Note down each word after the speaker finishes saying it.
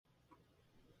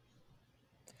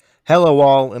Hello,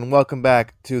 all, and welcome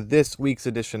back to this week's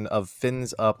edition of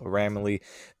Fins Up Ramley,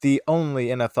 the only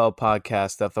NFL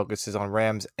podcast that focuses on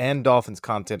Rams and Dolphins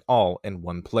content all in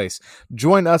one place.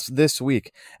 Join us this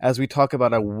week as we talk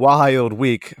about a wild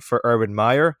week for Urban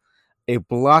Meyer, a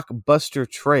blockbuster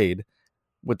trade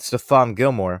with Stephon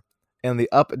Gilmore, and the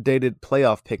updated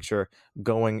playoff picture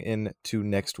going into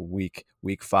next week,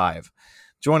 week 5.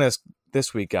 Join us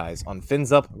this week, guys, on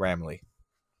Fins Up Ramley.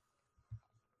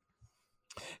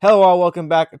 Hello, all. Welcome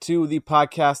back to the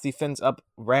podcast, the Fins Up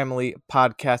Ramley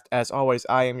podcast. As always,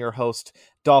 I am your host,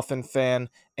 Dolphin fan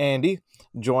Andy,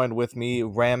 joined with me,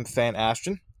 Ram fan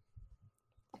Ashton.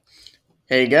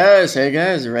 Hey guys,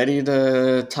 ready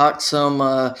to talk some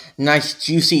nice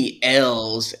juicy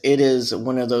L's. It is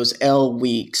one of those L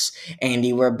weeks,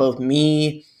 Andy, where both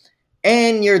me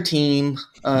and your team,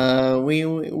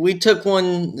 we took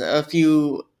a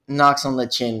few knocks on the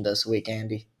chin this week,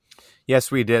 Andy. Yes,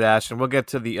 we did, Ashton. We'll get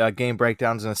to the game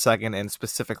breakdowns in a second, and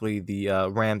specifically the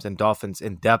Rams and Dolphins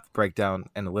in-depth breakdown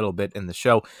in a little bit in the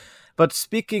show. But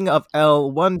speaking of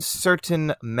L, one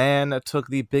certain man took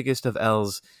the biggest of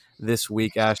L's this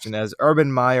week, Ashton, as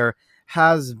Urban Meyer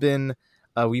has been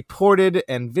reported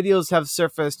and videos have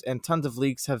surfaced and tons of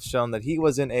leaks have shown that he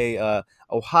was in a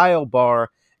Ohio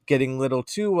bar getting a little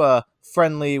too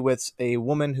friendly with a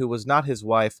woman who was not his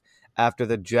wife after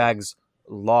the Jags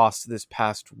lost this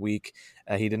past week.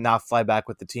 He did not fly back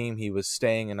with the team. He was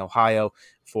staying in Ohio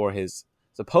for his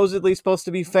supposedly supposed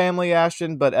to be family,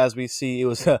 Ashton, but as we see, it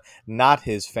was not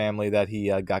his family that he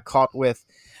got caught with.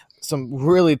 Some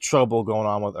really trouble going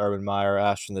on with Urban Meyer,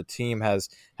 Ashton. The team has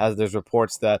there's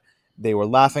reports that they were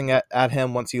laughing at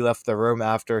him once he left the room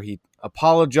after he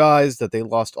apologized, that they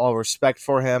lost all respect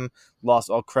for him, lost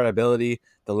all credibility,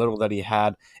 the little that he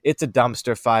had. It's a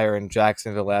dumpster fire in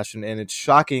Jacksonville, Ashton, and it's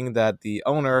shocking that the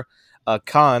owner,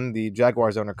 Khan, the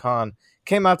Jaguars owner Khan,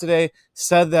 came out today,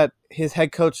 said that his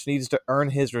head coach needs to earn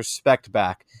his respect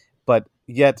back, but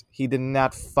yet he did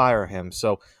not fire him.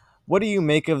 So what do you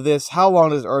make of this? How long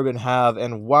does Urban have,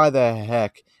 and why the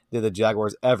heck did the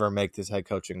Jaguars ever make this head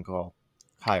coaching call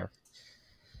hire?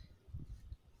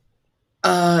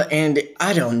 And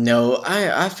I don't know.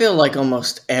 I feel like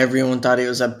almost everyone thought it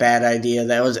was a bad idea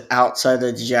that was outside of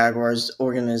the Jaguars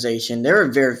organization. There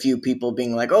were very few people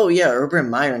being like, oh, yeah, Urban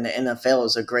Meyer in the NFL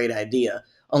is a great idea,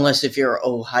 unless if you're an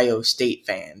Ohio State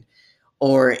fan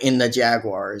or in the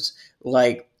Jaguars.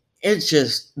 Like, it's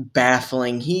just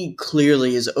baffling. He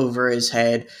clearly is over his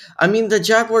head. I mean, the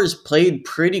Jaguars played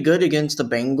pretty good against the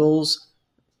Bengals.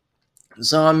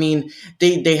 So I mean,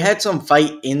 they had some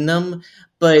fight in them,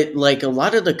 but like a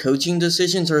lot of the coaching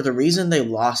decisions are the reason they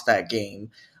lost that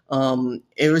game.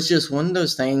 It was just one of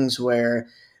those things where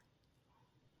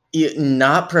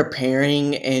not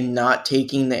preparing and not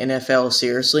taking the NFL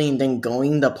seriously and then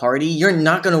going the party, you're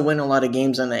not going to win a lot of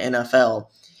games in the NFL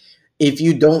if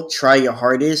you don't try your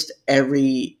hardest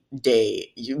every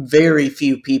day. Very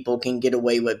few people can get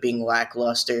away with being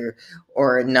lackluster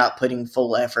or not putting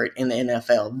full effort in the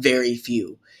NFL. Very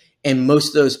few. And most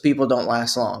of those people don't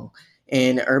last long.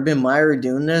 And Urban Meyer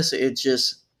doing this, it's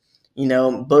just,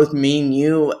 both me and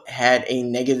you had a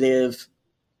negative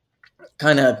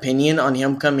kind of opinion on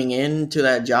him coming into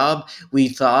that job. We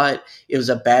thought it was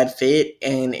a bad fit,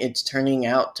 and it's turning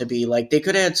out to be like they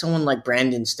could have had someone like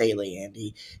Brandon Staley,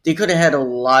 Andy. They could have had a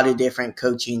lot of different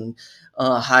coaching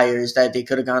hires that they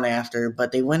could have gone after,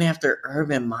 but they went after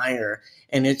Urban Meyer,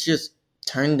 and it's just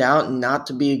turned out not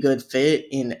to be a good fit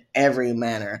in every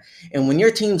manner. And when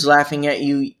your team's laughing at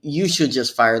you, you should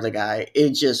just fire the guy.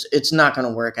 It's not going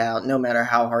to work out no matter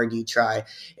how hard you try,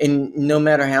 and no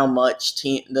matter how much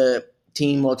the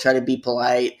team will try to be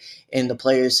polite and the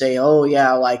players say, oh,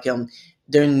 yeah, I like him.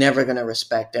 They're never going to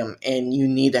respect him. And you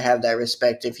need to have that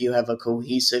respect if you have a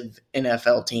cohesive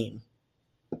NFL team.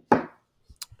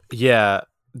 Yeah,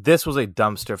 this was a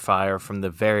dumpster fire from the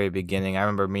very beginning. I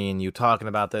remember me and you talking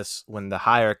about this when the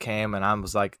hire came, and I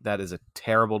was like, that is a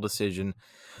terrible decision.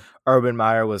 Urban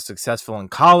Meyer was successful in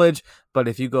college, but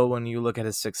if you go when you look at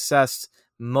his success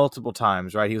multiple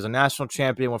times, right? He was a national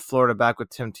champion with Florida back with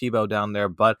Tim Tebow down there,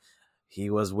 but he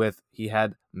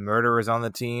had murderers on the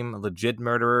team, legit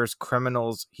murderers,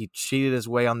 criminals. He cheated his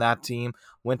way on that team,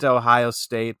 went to Ohio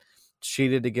State,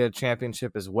 cheated to get a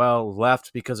championship as well,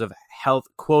 left because of health,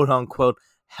 quote unquote,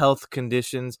 health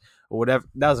conditions or whatever.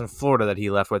 That was in Florida that he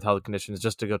left with health conditions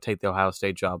just to go take the Ohio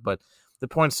State job. But the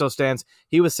point still stands.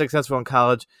 He was successful in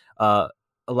college. A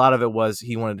lot of it was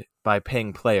he wanted by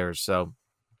paying players. So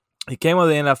he came with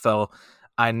the NFL.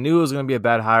 I knew it was going to be a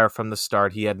bad hire from the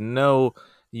start. He had no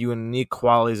unique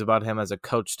qualities about him as a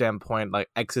coach standpoint, like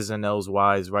X's and O's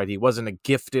wise, right? He wasn't a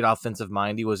gifted offensive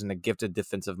mind. He wasn't a gifted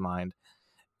defensive mind.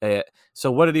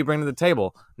 So what did he bring to the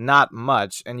table? Not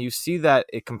much. And you see that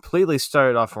it completely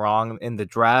started off wrong in the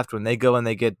draft when they go and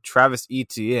they get Travis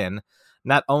Etienne,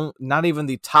 not even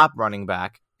the top running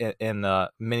back in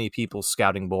many people's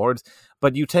scouting boards,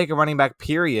 but you take a running back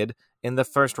period in the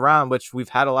first round, which we've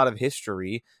had a lot of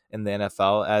history in the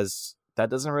NFL as that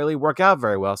doesn't really work out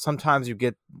very well. Sometimes you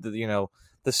get the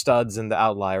studs and the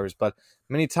outliers, but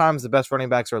many times the best running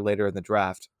backs are later in the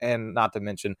draft, and not to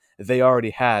mention they already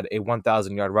had a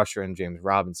 1,000-yard rusher in James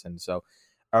Robinson. So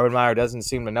Urban Meyer doesn't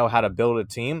seem to know how to build a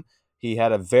team. He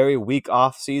had a very weak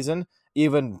off season.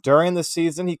 Even during the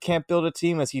season, he can't build a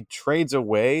team as he trades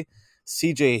away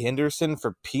C.J. Henderson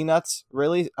for peanuts.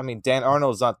 Really, I mean, Dan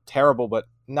Arnold's not terrible, but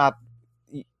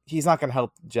he's not going to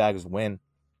help Jags win.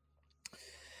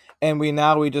 And we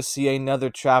just see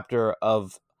another chapter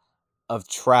of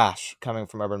trash coming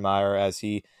from Urban Meyer as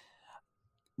he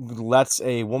lets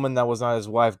a woman that was not his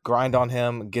wife grind on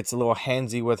him, gets a little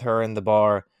handsy with her in the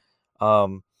bar,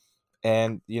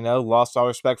 and lost all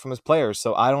respect from his players.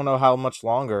 So I don't know how much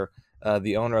longer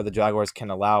the owner of the Jaguars can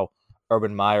allow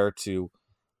Urban Meyer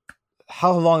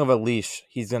how long of a leash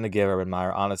he's going to give Urban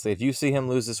Meyer. Honestly, if you see him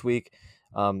lose this week,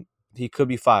 he could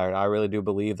be fired. I really do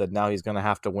believe that now he's going to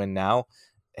have to win now.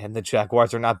 And the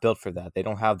Jaguars are not built for that. They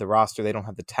don't have the roster. They don't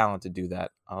have the talent to do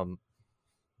that. Hold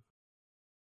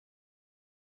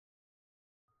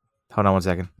on one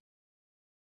second.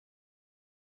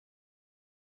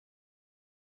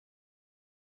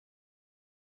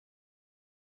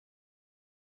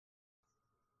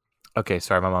 Okay,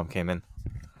 sorry, my mom came in.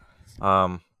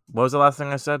 What was the last thing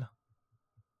I said?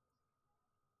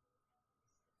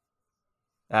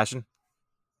 Ashton?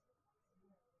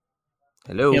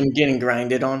 Hello? Him getting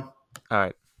grinded on. All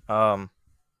right.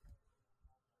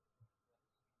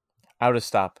 I'll just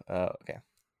stop. Okay.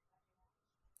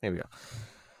 Here we go.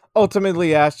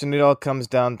 Ultimately, Ashton, it all comes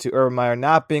down to Urban Meyer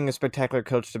not being a spectacular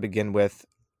coach to begin with,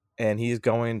 and he's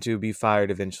going to be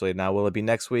fired eventually. Now, will it be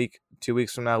next week, 2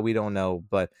 weeks from now? We don't know.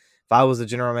 But if I was the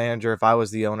general manager, if I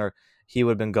was the owner, he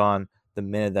would have been gone the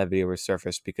minute that video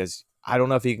resurfaced because I don't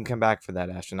know if he can come back for that,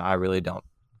 Ashton. I really don't.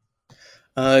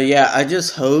 Yeah, I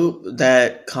just hope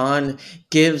that Khan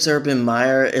gives Urban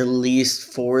Meyer at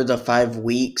least 4 to 5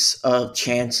 weeks of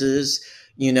chances,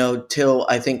 till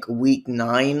I think week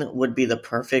 9 would be the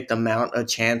perfect amount of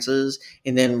chances.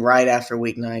 And then right after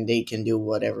week 9, they can do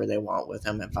whatever they want with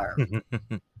him and fire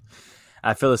him.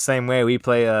 I feel the same way. We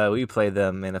play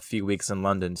them in a few weeks in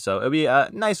London, so it'll be a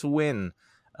nice win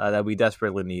that we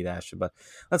desperately need, Asher. But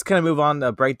let's kind of move on to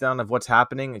a breakdown of what's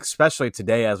happening, especially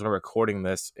today as we're recording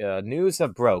this. News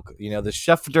have broke, the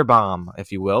Schefter bomb,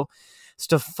 if you will.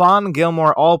 Stephon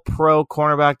Gilmore, all-pro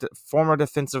cornerback, former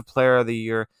defensive player of the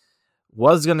year,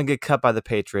 was going to get cut by the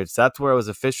Patriots. That's where it was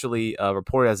officially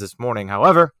reported as this morning.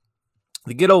 However,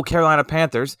 the good old Carolina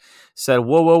Panthers said,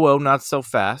 whoa, not so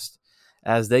fast,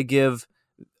 as they give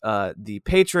the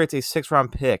Patriots a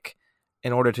 6th-round pick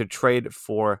in order to trade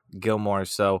for Gilmore.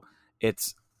 So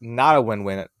it's not a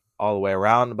win-win all the way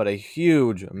around, but a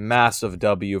huge, massive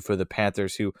W for the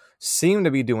Panthers, who seem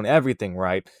to be doing everything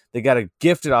right. They got a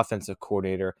gifted offensive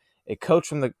coordinator, a coach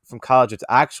from college that's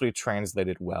actually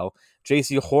translated well.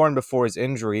 J.C. Horn, before his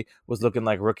injury, was looking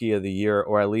like Rookie of the Year,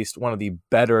 or at least one of the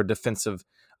better defensive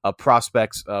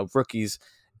prospects, rookies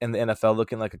in the NFL,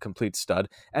 looking like a complete stud.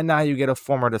 And now you get a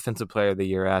former Defensive Player of the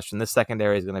Year, Ashton. This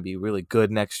secondary is going to be really good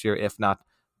next year, if not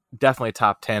definitely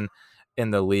top 10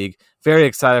 in the league. Very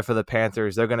excited for the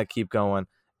Panthers. They're going to keep going.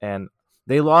 And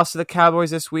they lost to the Cowboys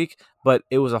this week, but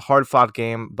it was a hard-fought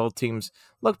game. Both teams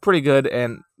looked pretty good,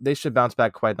 and they should bounce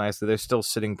back quite nicely. They're still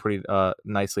sitting pretty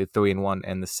nicely 3-1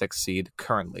 and the 6th seed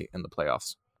currently in the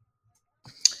playoffs.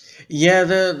 Yeah,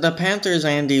 the Panthers,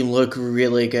 Andy, look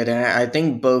really good. And I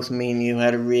think both me and you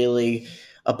had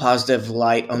a positive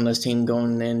light on this team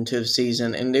going into the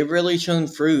season, and they've really shown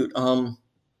fruit.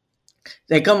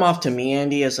 They come off to me,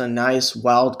 Andy, as a nice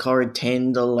wild card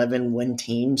 10 to 11 win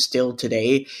team still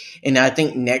today. And I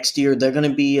think next year they're going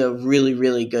to be a really,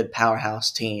 really good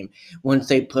powerhouse team once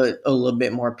they put a little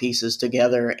bit more pieces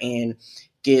together and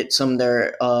get some of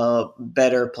their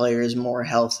better players more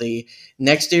healthy.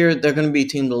 Next year, they're going to be a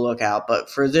team to look out.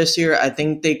 But for this year, I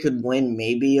think they could win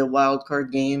maybe a wild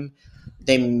card game.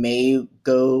 They may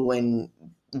go and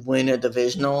win a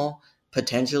divisional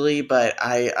potentially, but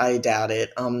I doubt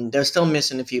it. They're still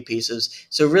missing a few pieces.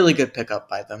 So really good pickup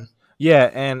by them.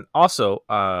 Yeah, and also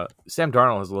Sam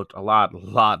Darnold has looked a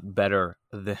lot better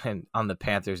than on the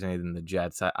Panthers than the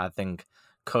Jets. I think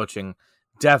coaching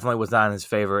definitely was not in his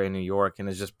favor in New York, and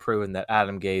has just proven that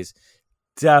Adam Gase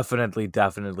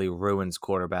definitely ruins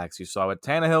quarterbacks. You saw with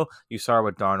Tannehill, you saw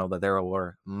with Darnold, that they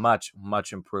were much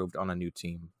improved on a new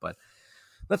team. But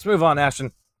Let's move on,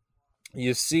 Ashton.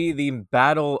 You see the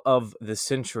battle of the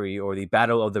century or the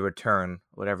battle of the return,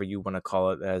 whatever you want to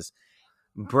call it, as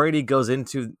Brady goes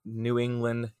into New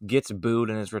England, gets booed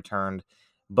and is returned,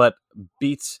 but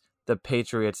beats the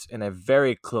Patriots in a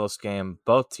very close game.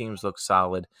 Both teams look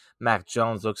solid. Mac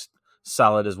Jones looks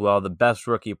solid as well, the best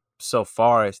rookie so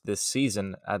far this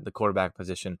season at the quarterback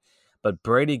position. But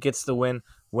Brady gets the win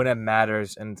when it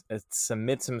matters and it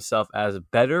submits himself as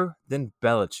better than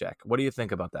Belichick. What do you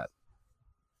think about that?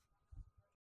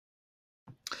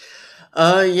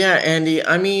 Yeah, Andy.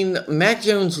 I mean, Mac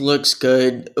Jones looks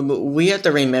good. We have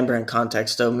to remember in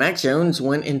context, though, Mac Jones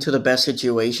went into the best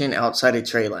situation outside of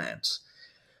Trey Lance.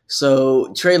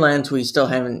 So Trey Lance, we still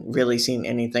haven't really seen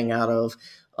anything out of.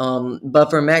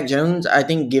 But for Mac Jones, I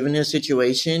think given his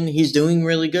situation, he's doing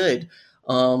really good.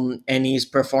 And he's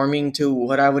performing to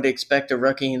what I would expect a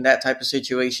rookie in that type of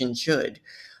situation should.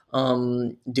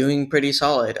 Doing pretty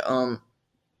solid.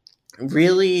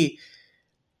 Really,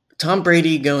 Tom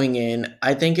Brady going in,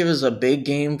 I think it was a big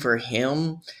game for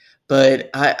him, but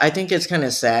I think it's kind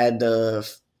of sad the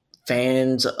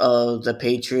fans of the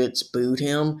Patriots booed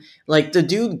him. Like, the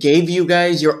dude gave you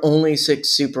guys your only 6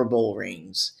 Super Bowl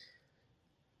rings.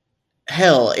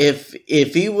 Hell, if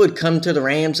he would come to the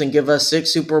Rams and give us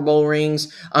 6 Super Bowl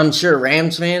rings, I'm sure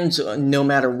Rams fans, no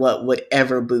matter what, would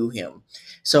ever boo him.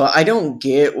 So I don't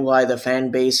get why the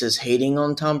fan base is hating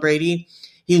on Tom Brady.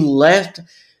 He left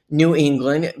New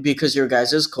England because your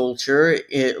guys' culture,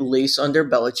 at least under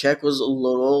Belichick, was a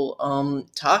little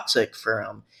toxic for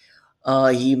him.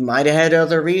 He might have had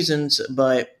other reasons,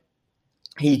 but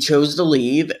he chose to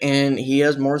leave, and he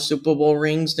has more Super Bowl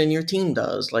rings than your team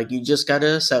does. Like, you just got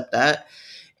to accept that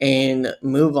and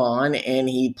move on. And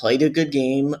he played a good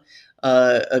game,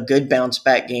 a good bounce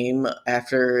back game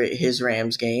after his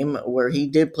Rams game, where he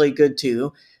did play good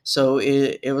too. So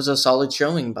it was a solid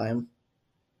showing by him.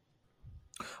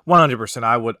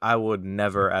 100%. I would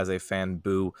never, as a fan,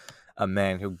 boo a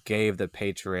man who gave the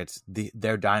Patriots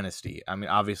their dynasty. I mean,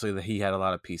 obviously, he had a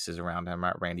lot of pieces around him,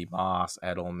 right? Randy Moss,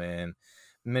 Edelman,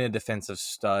 many defensive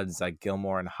studs like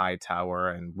Gilmore and Hightower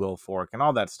and Will Fork and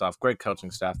all that stuff. Great coaching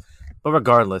staff. But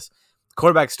regardless,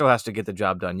 quarterback still has to get the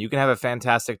job done. You can have a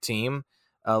fantastic team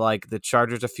like the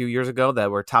Chargers a few years ago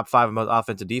that were top 5 in both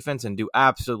offense and defense and do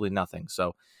absolutely nothing.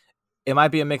 So it might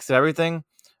be a mix of everything,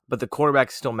 but the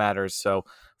quarterback still matters. So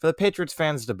for the Patriots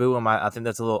fans to boo him, I think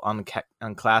that's a little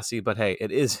unclassy. But hey,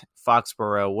 it is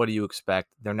Foxborough. What do you expect?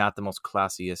 They're not the most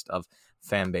classiest of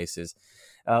fan bases.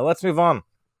 Let's move on.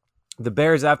 The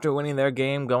Bears, after winning their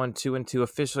game, going 2-2,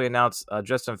 officially announced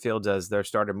Justin Fields as their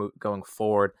starter going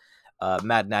forward.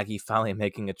 Matt Nagy finally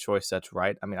making a choice that's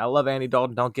right. I mean, I love Andy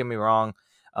Dalton, don't get me wrong,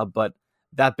 but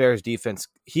that Bears defense,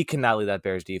 he cannot lead that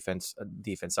Bears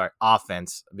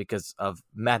offense, because of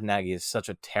Matt Nagy is such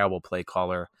a terrible play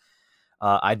caller.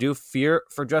 I do fear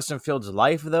for Justin Fields'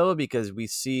 life, though, because we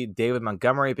see David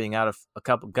Montgomery being out of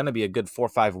going to be a good 4 or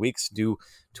 5 weeks due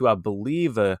to, I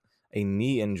believe, a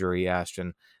knee injury,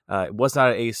 Ashton. It was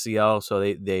not an ACL, so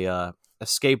they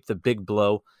escaped the big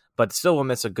blow, but still will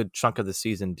miss a good chunk of the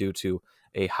season due to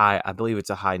I believe it's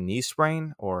a high knee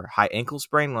sprain or high ankle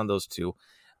sprain, one of those two.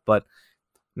 But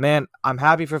man, I'm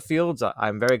happy for Fields.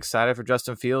 I'm very excited for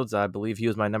Justin Fields. I believe he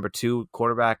was my number 2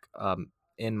 quarterback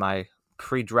in my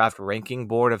pre-draft ranking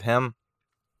board of him.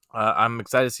 I'm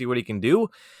excited to see what he can do,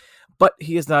 but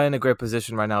he is not in a great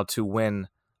position right now to win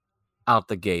out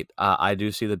the gate. I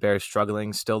do see the Bears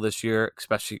struggling still this year,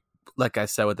 especially, like I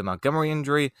said, with the Montgomery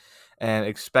injury, and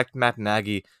expect Matt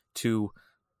Nagy to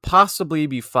possibly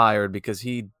be fired because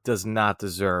he does not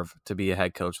deserve to be a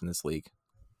head coach in this league.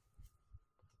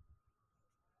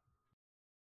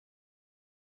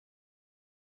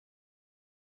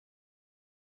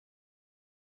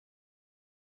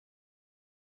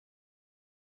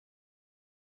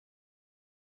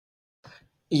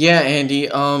 Yeah, Andy.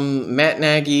 Matt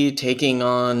Nagy taking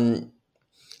on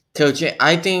coaching.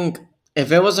 I think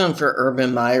if it wasn't for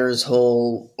Urban Meyer's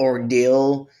whole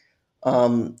ordeal,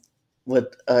 um,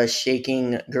 with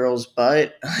shaking girl's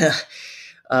butt,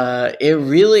 it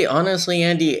really, honestly,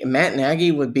 Andy, Matt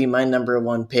Nagy would be my number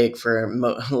 1 pick for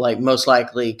most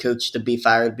likely coach to be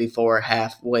fired before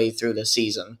halfway through the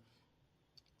season.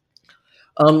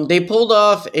 They pulled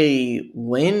off a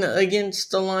win against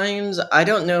the Lions. I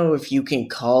don't know if you can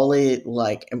call it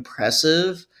like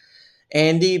impressive,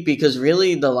 Andy, because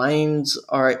really the Lions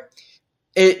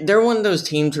they're one of those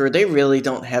teams where they really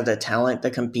don't have the talent to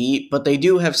compete, but they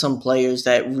do have some players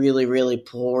that really, really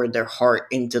pour their heart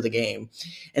into the game,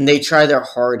 and they try their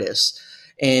hardest.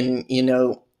 And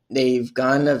they've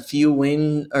gotten a few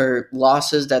win or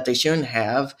losses that they shouldn't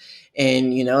have,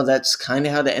 And, that's kind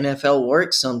of how the NFL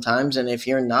works sometimes. And if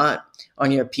you're not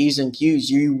on your P's and Q's,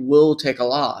 you will take a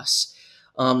loss.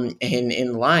 And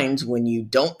in lines, when you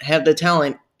don't have the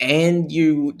talent and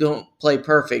you don't play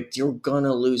perfect, you're going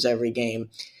to lose every game.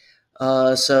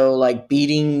 So like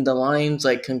beating the Lions,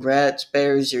 like congrats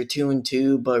Bears, you're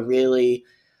 2-2, but really,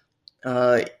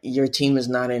 your team is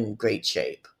not in great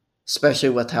shape, especially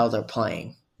with how they're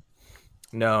playing.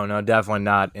 No, definitely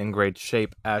not in great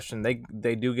shape, Ashton.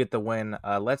 They do get the win.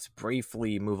 Let's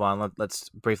briefly move on. Let's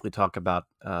briefly talk about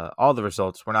all the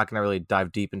results. We're not going to really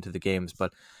dive deep into the games,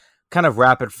 but kind of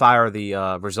rapid fire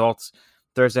the results.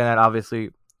 Thursday night, obviously,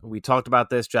 we talked about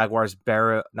this. Bengals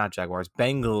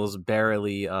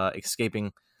barely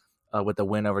escaping with the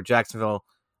win over Jacksonville.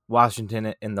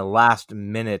 Washington in the last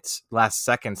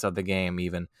seconds of the game,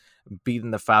 even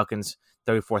beating the Falcons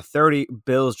 34-30.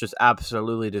 Bills just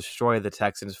absolutely destroy the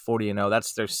Texans 40-0.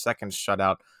 That's their second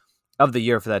shutout of the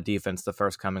year for that defense. The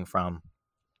first coming from,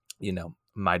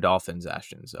 my Dolphins,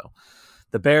 Ashton. So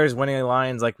the Bears winning the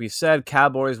Lions, like we said.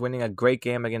 Cowboys winning a great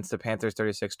game against the Panthers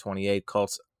 36-28.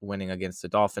 Colts winning against the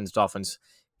Dolphins. Dolphins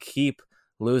keep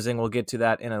losing. We'll get to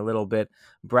that in a little bit.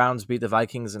 Browns beat the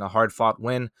Vikings in a hard-fought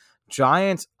win.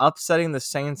 Giants upsetting the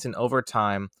Saints in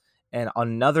overtime, and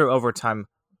another overtime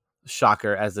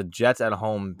shocker as the Jets at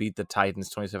home beat the Titans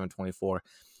 27-24.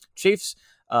 Chiefs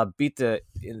beat the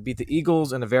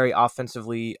Eagles in a very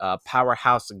offensively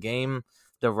powerhouse game.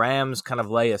 The Rams kind of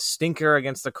lay a stinker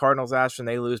against the Cardinals, Ashton.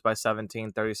 They lose by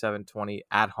 17, 37-20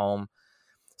 at home.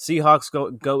 Seahawks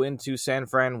go into San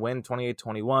Fran, win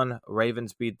 28-21.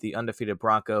 Ravens beat the undefeated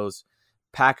Broncos.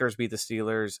 Packers beat the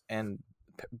Steelers, and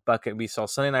we saw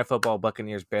Sunday Night Football,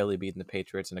 Buccaneers barely beating the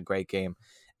Patriots in a great game.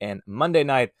 And Monday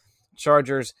night,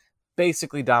 Chargers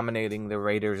basically dominating the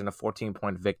Raiders in a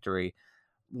 14-point victory.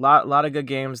 Lot of good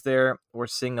games there. We're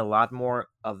seeing a lot more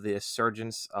of the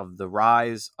resurgence of the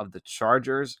rise of the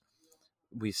Chargers.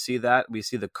 We see that. We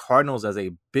see the Cardinals as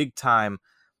a big-time,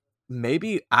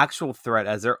 maybe actual threat,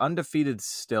 as they're undefeated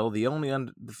still, the only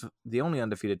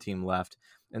undefeated team left.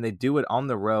 And they do it on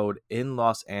the road in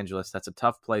Los Angeles. That's a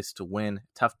tough place to win,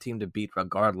 tough team to beat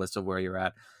regardless of where you're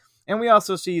at. And we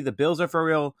also see the Bills are for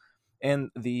real, and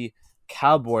the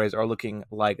Cowboys are looking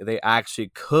like they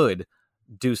actually could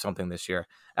do something this year.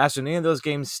 Ashton, any of those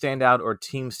games stand out or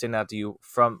teams stand out to you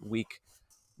from week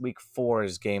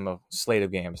 4's slate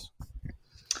of games?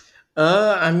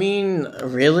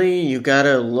 Really, you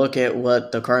gotta look at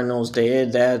what the Cardinals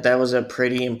did. That was a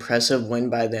pretty impressive win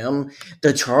by them.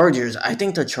 The Chargers, I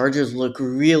think the Chargers look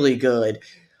really good.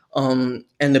 And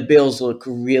the Bills look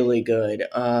really good.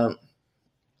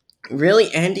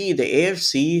 Really, Andy, the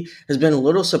AFC has been a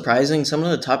little surprising. Some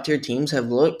of the top tier teams have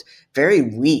looked very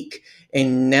weak.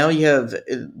 And now you have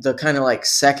the kind of like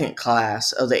second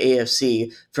class of the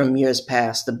AFC from years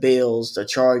past, the Bills, the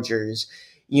Chargers.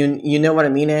 You know what I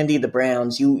mean, Andy? The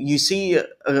Browns. You see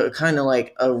a kind of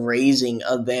like a raising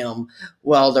of them,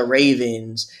 while the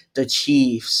Ravens, the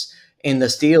Chiefs, and the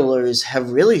Steelers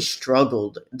have really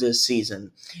struggled this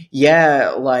season. Yeah,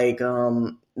 like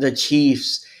the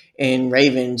Chiefs and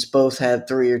Ravens both have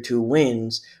 3 or 2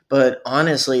 wins, but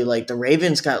honestly, like the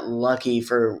Ravens got lucky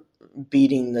for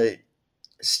beating the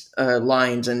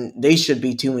Lions, and they should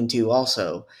be 2-2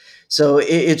 also. So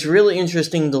it's really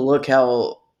interesting to look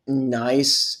how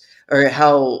nice, or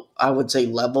how I would say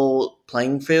level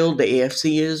playing field the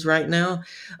AFC is right now.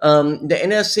 The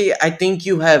NFC, I think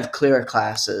you have clear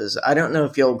classes. I don't know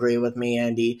if you'll agree with me,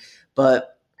 Andy,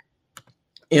 but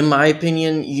in my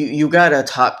opinion, you got a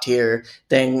top tier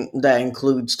thing that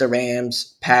includes the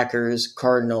Rams, Packers,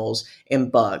 Cardinals,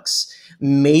 and Bucks.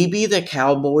 Maybe the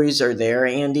Cowboys are there,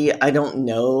 Andy. I don't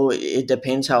know. It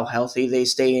depends how healthy they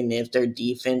stay and if their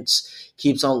defense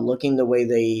keeps on looking the way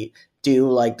they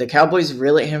do. Like the Cowboys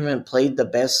really haven't played the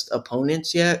best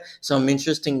opponents yet, so I'm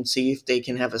interested to see if they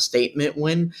can have a statement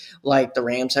win like the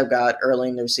Rams have got early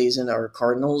in their season or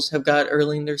Cardinals have got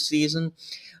early in their season.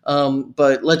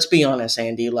 But let's be honest,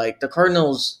 Andy, like the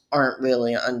Cardinals aren't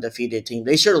really an undefeated team.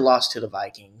 They should have lost to the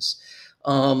Vikings.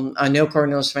 I know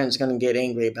Cardinals fans are going to get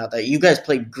angry about that. You guys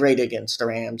played great against the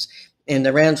Rams, and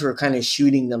the Rams were kind of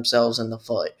shooting themselves in the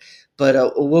foot.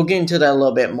 But we'll get into that a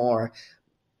little bit more.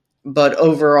 But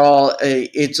overall,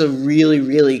 it's a really,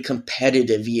 really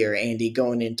competitive year, Andy,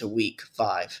 going into week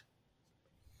 5.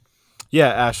 Yeah,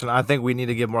 Ashton, I think we need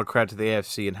to give more credit to the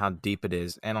AFC and how deep it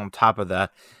is. And on top of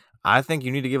that, I think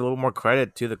you need to give a little more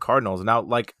credit to the Cardinals. Now,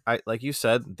 like you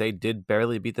said, they did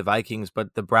barely beat the Vikings,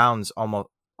 but the Browns almost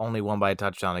only won by a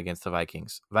touchdown against the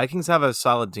Vikings. Vikings have a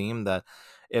solid team that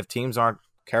if teams aren't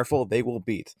careful, they will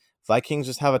beat. Vikings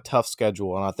just have a tough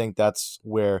schedule, and I think that's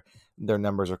where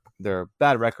their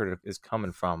bad record is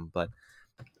coming from. But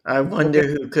I wonder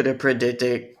who could have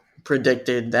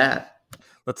predicted that.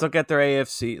 let's look at their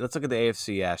AFC. Let's look at the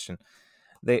AFC, Ashton.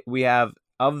 We have,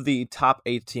 of the top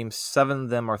 8 teams, 7 of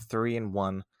them are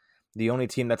 3-1. The only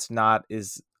team that's in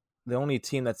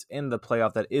the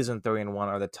playoff that isn't 3-1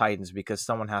 are the Titans, because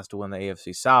someone has to win the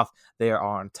AFC South. They are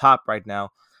on top right now.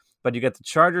 But you get the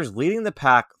Chargers leading the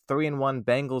pack, 3-1,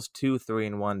 Bengals 2,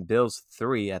 3-1, Bills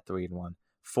 3 at 3-1,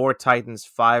 4 Titans,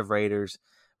 5 Raiders,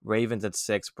 Ravens at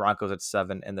 6, Broncos at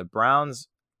 7, and the Browns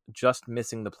just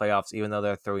missing the playoffs, even though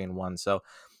they're 3-1. So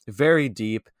very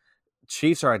deep.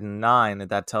 Chiefs are at 9, if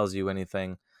that tells you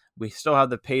anything. We still have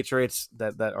the Patriots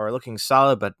that are looking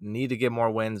solid, but need to get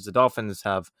more wins. The Dolphins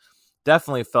have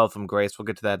definitely fell from grace. We'll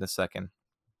get to that in a second.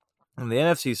 On the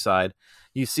NFC side,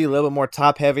 you see a little bit more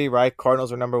top-heavy, right?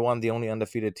 Cardinals are number 1, the only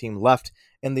undefeated team left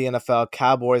in the NFL.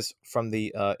 Cowboys from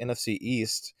the NFC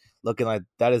East, looking like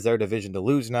that is their division to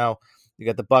lose now. You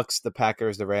got the Bucks, the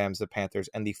Packers, the Rams, the Panthers,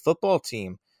 and the football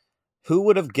team. Who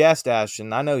would have guessed,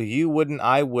 Ashton? I know you wouldn't,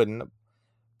 I wouldn't,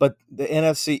 but the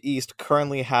NFC East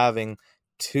currently having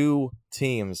 2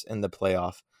 teams in the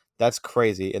playoff. That's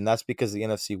crazy, and that's because the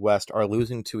NFC West are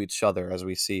losing to each other, as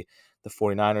we see the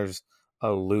 49ers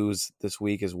lose this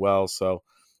week as well. So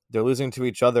they're losing to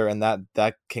each other, and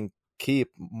that can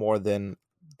keep more than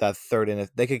that third.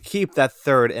 They could keep that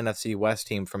third NFC West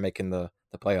team from making the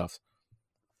playoffs.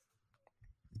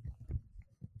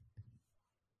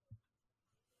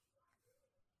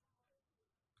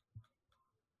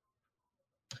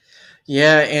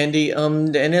 Yeah, Andy. The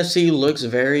NFC looks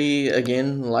very,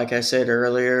 again, like I said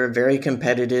earlier, very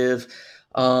competitive.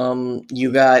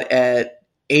 You got at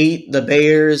 8 the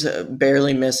Bears,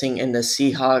 barely missing, and the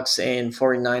Seahawks and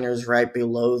 49ers right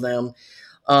below them.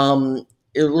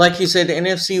 Like you said, the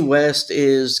NFC West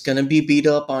is going to be beat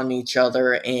up on each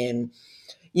other, and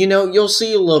you'll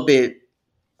see a little bit.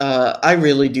 I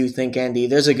really do think, Andy,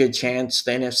 there's a good chance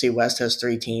the NFC West has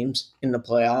 3 teams in the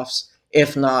playoffs,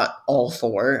 if not all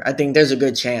 4. I think there's a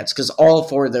good chance because all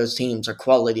 4 of those teams are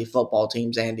quality football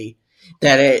teams, Andy,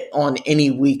 that on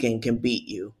any weekend can beat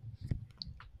you.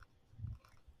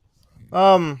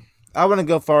 I wouldn't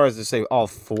go far as to say all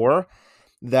 4.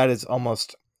 That is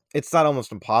it's not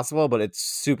almost impossible, but it's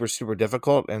super, super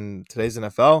difficult in today's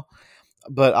NFL.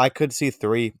 But I could see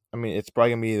 3. I mean, it's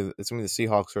probably gonna be the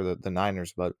Seahawks or the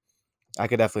Niners, but I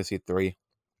could definitely see 3.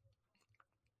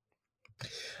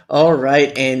 All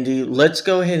right, Andy, let's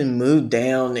go ahead and move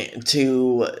down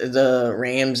to the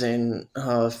Rams and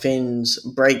Finn's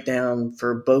breakdown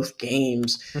for both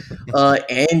games.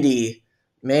 Andy,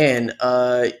 man,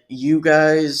 you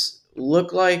guys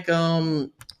look like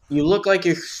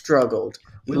you struggled.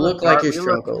 You look like you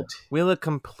struggled. We look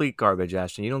complete garbage,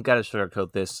 Ashton. You don't got to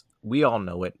sugarcoat this. We all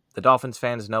know it. The Dolphins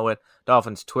fans know it.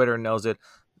 Dolphins Twitter knows it.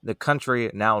 The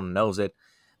country now knows it.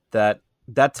 That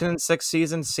 10-6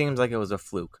 season seems like it was a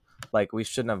fluke. Like, we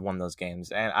shouldn't have won those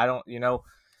games. And I don't,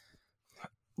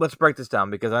 let's break this down,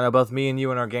 because I know both me and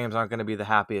you in our games aren't going to be the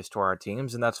happiest to our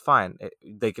teams, and that's fine.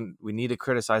 We need to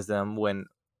criticize them when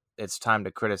it's time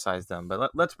to criticize them.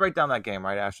 But let's break down that game,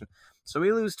 right, Ashton? So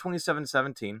we lose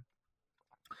 27-17.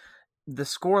 The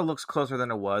score looks closer than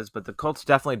it was, but the Colts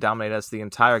definitely dominated us the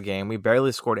entire game. We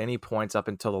barely scored any points up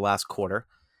until the last quarter.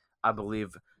 I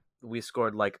believe we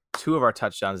scored like 2 of our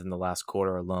touchdowns in the last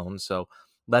quarter alone. So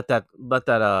let that think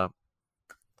of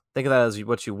that as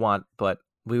what you want, but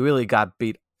we really got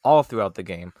beat all throughout the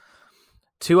game.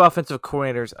 2 offensive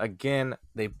coordinators, again,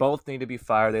 they both need to be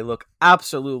fired. They look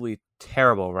absolutely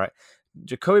terrible, right?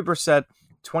 Jacoby Brissett,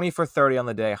 20 for 30 on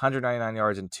the day, 199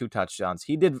 yards and 2 touchdowns.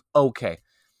 He did okay,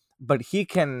 but he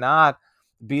cannot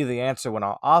be the answer when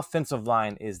our offensive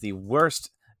line is the worst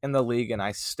in the league, and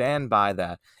I stand by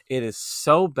that. It is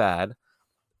so bad.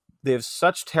 They have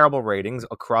such terrible ratings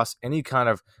across any kind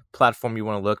of platform you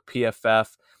want to look, PFF,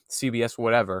 CBS,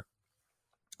 whatever.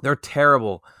 They're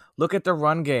terrible. Look at the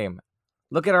run game.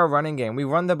 Look at our running game. We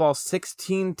run the ball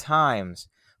 16 times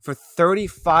for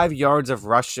 35 yards of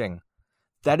rushing.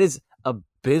 That is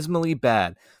abysmally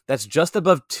bad. That's just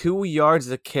above 2 yards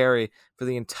a carry for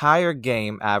the entire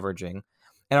game averaging.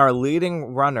 And our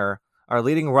leading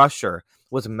rusher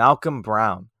was Malcolm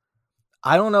Brown.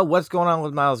 I don't know what's going on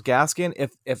with Myles Gaskin.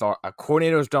 If our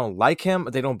coordinators don't like him,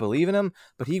 they don't believe in him,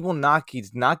 but he's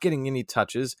not getting any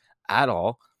touches at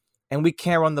all, and we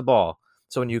can't run the ball.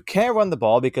 So when you can't run the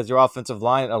ball because your offensive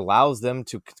line allows them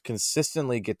to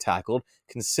consistently get tackled,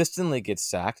 consistently get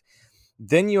sacked,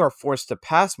 then you are forced to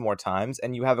pass more times,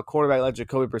 and you have a quarterback like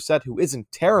Jacoby Brissett who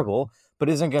isn't terrible, but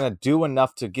isn't going to do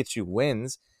enough to get you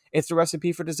wins. It's a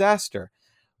recipe for disaster.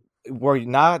 We're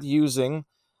not using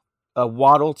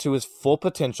Waddle to his full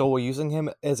potential. We're using him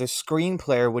as a screen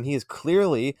player when he is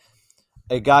clearly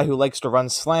a guy who likes to run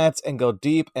slants and go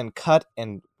deep and cut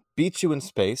and beat you in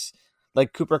space,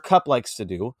 like Cooper Kupp likes to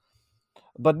do.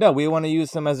 But no, we want to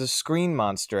use him as a screen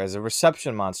monster, as a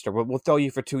reception monster. We'll throw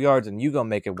you for 2 yards and you go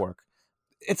make it work.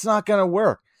 It's not going to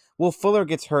work. Will Fuller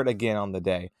gets hurt again on the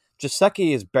day.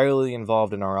 Gesicki is barely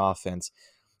involved in our offense.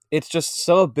 It's just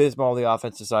so abysmal on the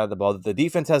offensive side of the ball that the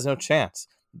defense has no chance.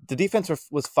 The defense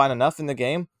was fine enough in the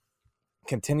game,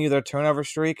 continue their turnover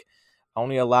streak,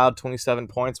 only allowed 27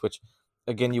 points, which,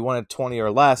 again, you wanted 20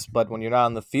 or less, but when you're not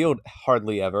on the field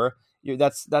hardly ever,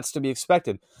 that's to be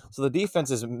expected. So the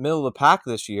defense is middle of the pack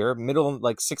this year, middle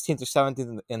like 16th or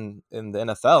 17th in the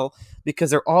NFL, because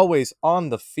they're always on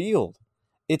the field.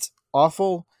 It's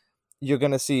awful. You're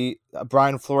going to see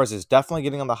Brian Flores is definitely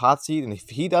getting on the hot seat, and if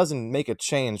he doesn't make a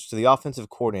change to the offensive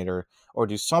coordinator or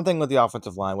do something with the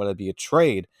offensive line, whether it be a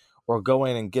trade or go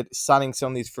in and get signing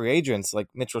some of these free agents like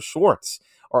Mitchell Schwartz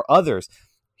or others,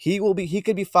 he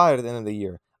could be fired at the end of the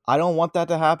year. I don't want that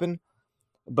to happen,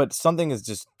 but something is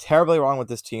just terribly wrong with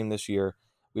this team this year.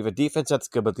 We have a defense that's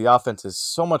good, but the offense is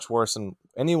so much worse than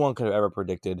anyone could have ever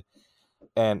predicted.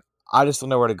 And I just don't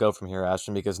know where to go from here,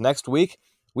 Ashton, because next week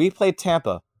we play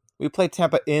Tampa. We play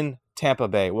Tampa in Tampa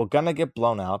Bay. We're going to get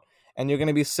blown out, and you're going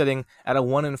to be sitting at a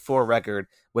 1-4 record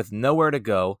with nowhere to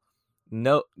go,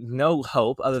 no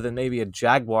hope other than maybe a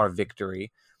Jaguar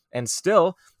victory. And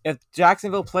still, if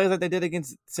Jacksonville plays like they did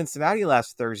against Cincinnati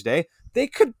last Thursday, they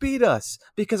could beat us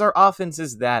because our offense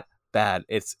is that bad.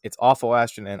 It's awful,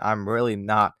 Ashton, and I'm really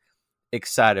not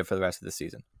excited for the rest of the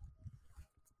season.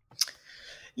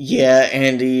 Yeah,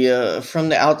 Andy, from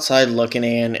the outside looking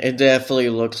in, it definitely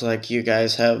looks like you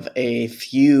guys have a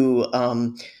few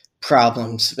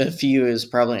problems. A few is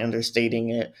probably understating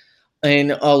it.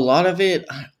 And a lot of it,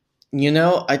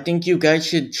 I think you guys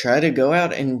should try to go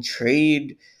out and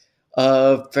trade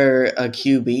for a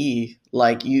QB.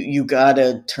 Like, you got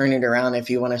to turn it around if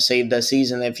you want to save the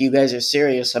season. If you guys are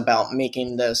serious about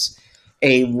making this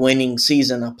a winning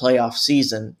season, a playoff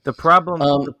season. The problem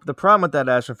with that,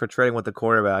 Ashton, for trading with the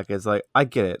quarterback is, like, I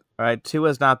get it, right? Tua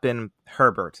has not been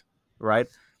Herbert, right?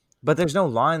 But there's no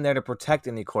line there to protect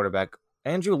any quarterback.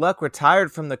 Andrew Luck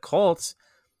retired from the Colts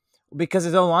because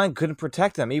his O-line couldn't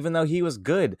protect him, even though he was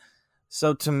good.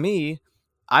 So to me,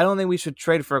 I don't think we should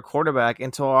trade for a quarterback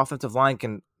until our offensive line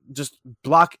can just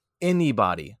block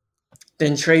anybody.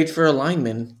 Then trade for a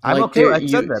lineman. I'm okay. I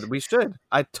said that. We should.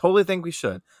 I totally think we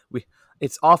should.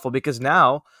 It's awful because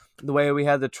now, the way we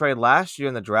had the trade last year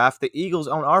in the draft, the Eagles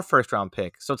own our first round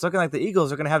pick. So it's looking like the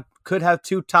Eagles could have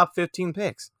 2 top 15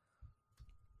 picks.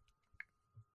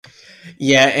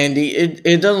 Yeah, Andy,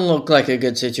 it doesn't look like a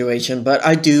good situation, but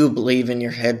I do believe in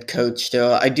your head coach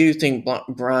still. I do think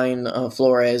Brian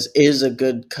Flores is a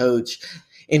good coach,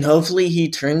 and hopefully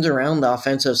he turns around the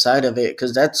offensive side of it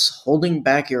because that's holding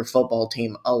back your football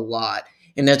team a lot.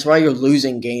 And that's why you're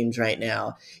losing games right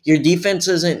now. Your defense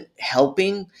isn't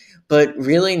helping, but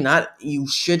really you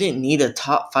shouldn't need a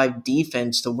top 5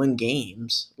 defense to win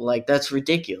games. Like, that's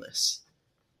ridiculous.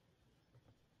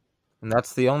 And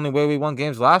that's the only way we won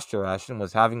games last year, Ashton,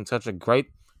 was having such a great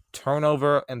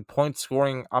turnover and point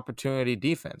scoring opportunity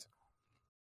defense.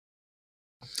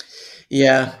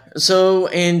 Yeah. So,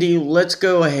 Andy, let's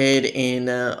go ahead and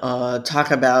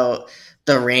talk about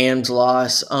the Rams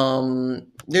loss.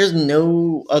 There's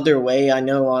no other way. I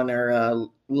know on our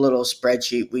little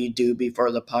spreadsheet we do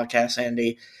before the podcast,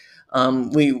 Andy,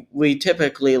 we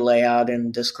typically lay out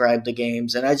and describe the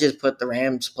games, and I just put the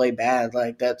Rams play bad.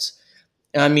 Like,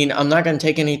 I'm not going to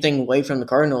take anything away from the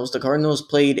Cardinals. The Cardinals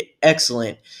played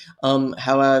excellent.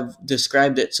 How I've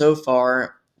described it so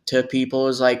far to people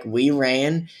is like we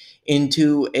ran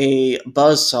into a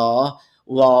buzzsaw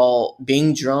while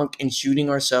being drunk and shooting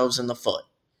ourselves in the foot.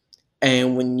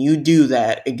 And when you do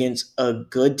that against a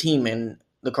good team, and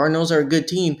the Cardinals are a good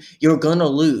team, you're going to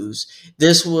lose.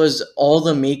 This was all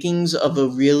the makings of a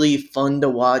really fun to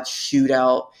watch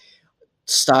shootout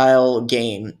style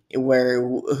game where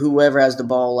whoever has the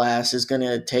ball last is going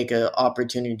to take an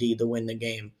opportunity to win the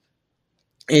game.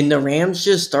 And the Rams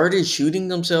just started shooting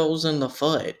themselves in the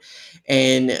foot.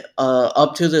 And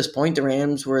up to this point, the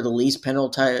Rams were the least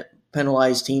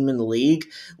penalized team in the league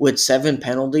with 7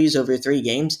 penalties over 3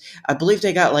 games. I believe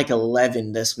they got like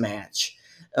 11 this match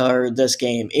or this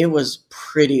game. It was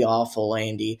pretty awful,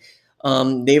 Andy.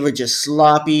 They were just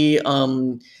sloppy.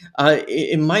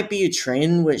 It might be a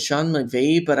trend with Sean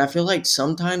McVay, but I feel like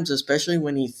sometimes, especially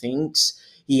when he thinks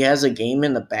he has a game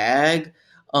in the bag,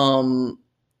 when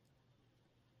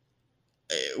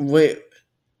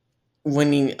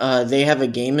they have a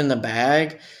game in the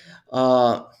bag,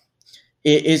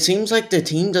 it seems like the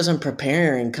team doesn't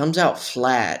prepare and comes out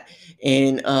flat,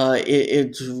 and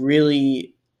it's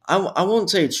really. I won't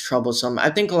say it's troublesome. I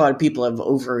think a lot of people have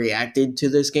overreacted to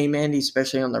this game, Andy,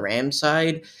 especially on the Rams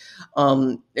side.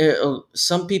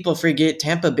 Some people forget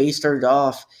Tampa Bay started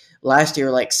off last year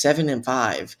like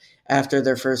 7-5 after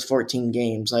their first 14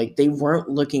 games. Like they weren't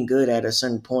looking good at a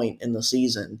certain point in the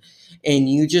season, and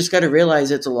you just got to realize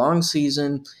it's a long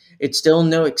season. It's still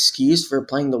no excuse for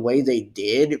playing the way they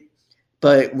did,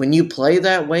 but when you play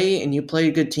that way and you play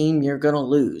a good team, you're going to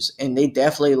lose. And they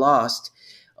definitely lost.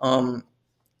 Um,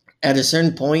 at a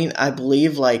certain point, I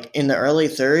believe, like in the early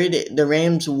third, the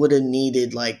Rams would have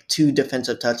needed like 2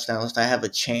 defensive touchdowns to have a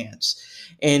chance.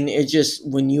 And it just,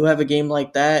 when you have a game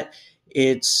like that,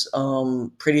 it's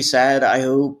pretty sad. I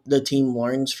hope the team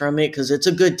learns from it because it's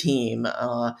a good team.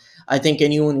 I think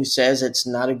anyone who says it's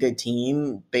not a good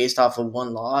team based off of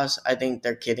one loss, I think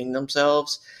they're kidding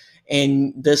themselves.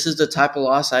 And this is the type of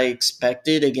loss I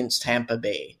expected against Tampa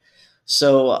Bay.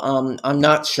 So I'm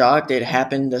not shocked it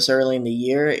happened this early in the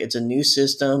year. It's a new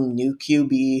system, new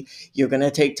QB. You're going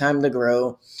to take time to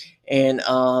grow. And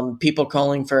people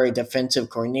calling for a defensive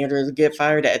coordinator to get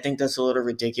fired, I think that's a little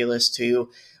ridiculous too.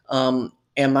 Am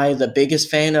I the biggest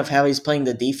fan of how he's playing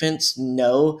the defense?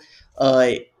 No.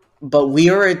 But we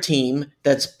are a team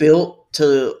that's built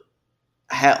to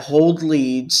hold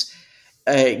leads,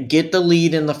 get the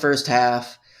lead in the first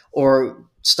half, or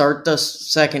start the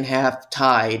second half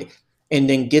tied, and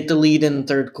then get the lead in the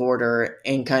third quarter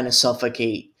and kind of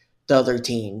suffocate the other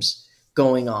teams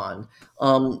going on.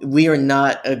 We are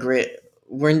not a grit.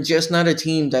 We're just not a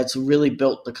team that's really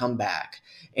built to come back.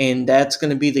 And that's going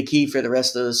to be the key for the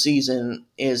rest of the season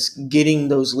is getting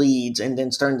those leads and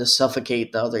then starting to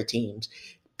suffocate the other teams.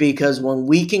 Because when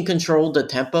we can control the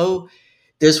tempo,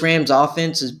 this Rams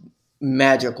offense is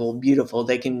magical, beautiful.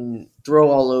 They can throw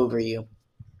all over you.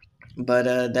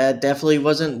 But that definitely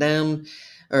wasn't them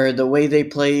or the way they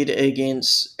played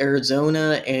against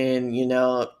Arizona. And,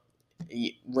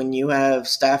 when you have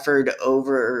Stafford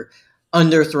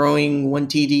underthrowing one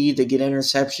TD to get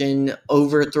interception,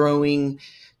 overthrowing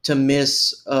to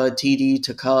miss a TD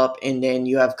to Kupp, and then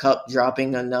you have Kupp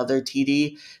dropping another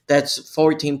TD, that's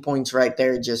 14 points right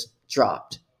there just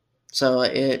dropped. So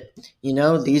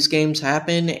these games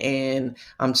happen, and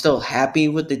I'm still happy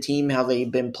with the team how they've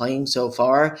been playing so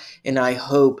far. And I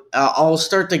hope I'll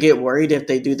start to get worried if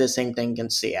they do the same thing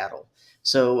against Seattle.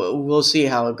 So we'll see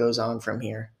how it goes on from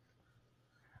here.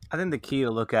 I think the key to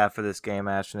look at for this game,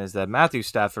 Ashton, is that Matthew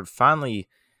Stafford finally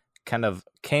kind of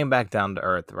came back down to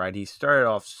earth, right? He started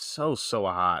off so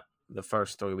hot the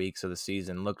first 3 weeks of the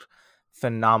season, looked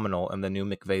phenomenal in the new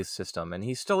McVay system, and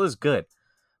he still is good.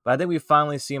 But I think we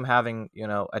finally see him having,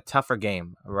 a tougher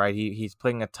game, right? He's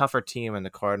playing a tougher team in the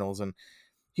Cardinals, and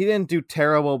he didn't do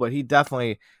terrible, but he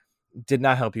definitely did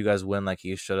not help you guys win like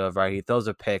he should have, right? He throws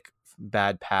a pick,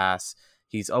 bad pass.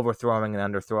 He's overthrowing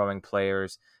and underthrowing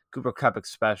players. Cooper Kupp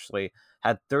especially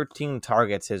had 13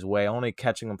 targets his way, only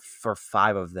catching him for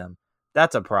 5 of them.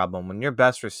 That's a problem. When your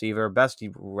best receiver, best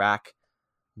rack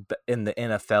in the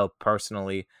NFL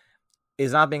personally,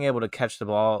 is not being able to catch the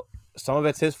ball, some of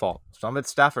it's his fault. Some of it's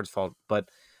Stafford's fault. But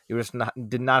he just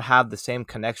did not have the same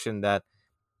connection that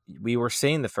we were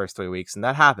seeing the first 3 weeks. And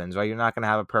that happens, right? You're not going to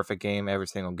have a perfect game every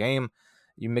single game.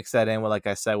 You mix that in with, like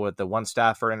I said, with the one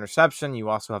Stafford interception. You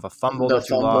also have a fumble The that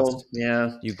you fumble, lost.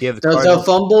 yeah. You give The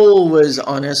fumble was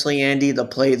honestly, Andy, the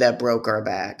play that broke our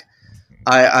back.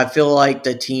 I feel like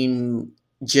the team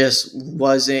just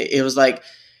wasn't. It was like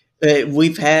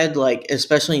we've had, like,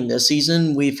 especially in this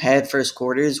season, we've had first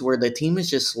quarters where the team is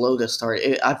just slow to start.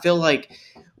 I feel like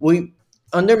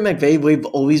under McVay, we've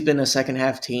always been a second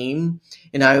half team,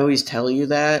 and I always tell you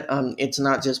that. It's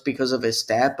not just because of his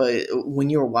stat, but when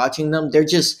you're watching them, they're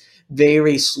just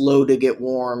very slow to get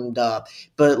warmed up.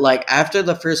 But like after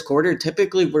the first quarter,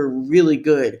 typically we're really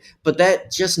good, but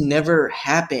that just never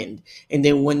happened. And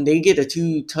then when they get a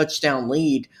 2-touchdown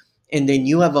lead, and then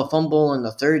you have a fumble in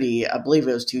the 30, I believe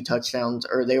it was 2 touchdowns,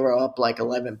 or they were up like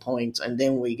 11 points, and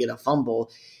then we get a fumble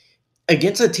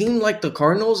against a team like the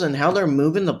Cardinals and how they're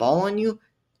moving the ball on you.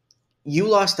 You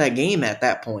lost that game at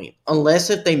that point, unless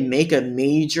if they make a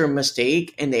major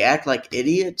mistake and they act like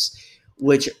idiots,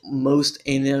 which most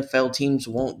NFL teams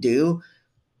won't do.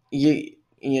 They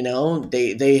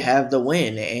have the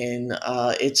win, and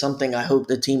it's something I hope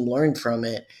the team learned from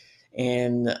it.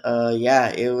 And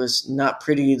it was not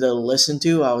pretty to listen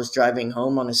to. I was driving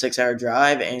home on a 6-hour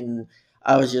drive, and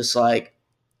I was just like,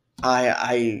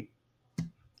 I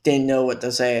didn't know what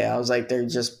to say. I was like, they're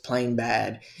just playing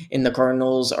bad, and the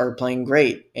Cardinals are playing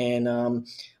great, and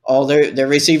all their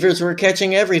receivers were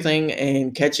catching everything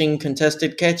and catching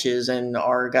contested catches, and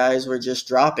our guys were just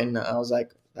dropping. I was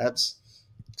like, that's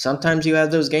sometimes you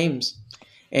have those games.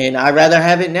 And I'd rather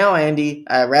have it now, Andy.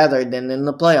 I rather than in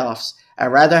the playoffs. I'd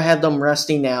rather have them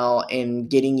rusty now and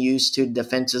getting used to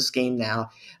defensive scheme now.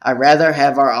 I'd rather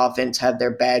have our offense have their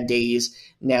bad days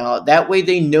now. That way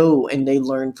they know and they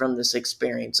learn from this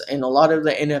experience. And a lot of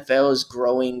the NFL is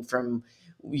growing from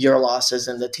your losses.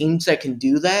 And the teams that can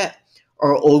do that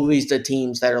are always the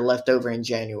teams that are left over in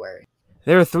January.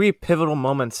 There are three pivotal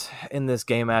moments in this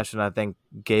game, Ashton, I think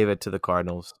gave it to the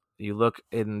Cardinals. You look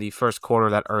in the first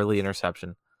quarter, that early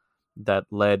interception that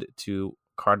led to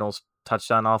Cardinals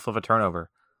touchdown off of a turnover.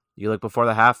 You look before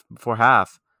half,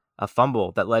 a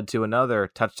fumble that led to another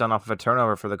touchdown off of a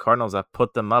turnover for the Cardinals that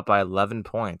put them up by 11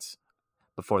 points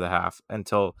before the half,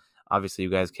 until obviously you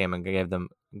guys came and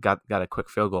got a quick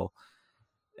field goal,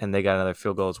 and they got another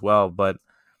field goal as well. But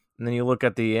and then you look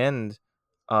at the end,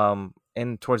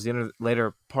 and towards the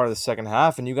later part of the second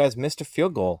half, and you guys missed a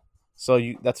field goal. So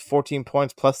that's 14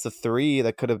 points plus the 3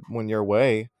 that could have went your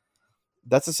way.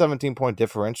 That's a 17-point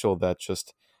differential that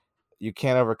just you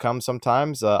can't overcome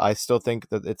sometimes. I still think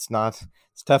that it's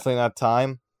definitely not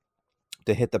time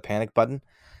to hit the panic button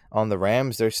on the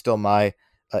Rams. They're still my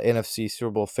NFC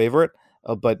Super Bowl favorite,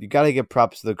 but you got to give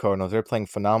props to the Cardinals. They're playing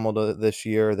phenomenal this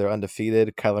year. They're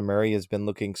undefeated. Kyler Murray has been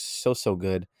looking so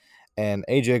good, and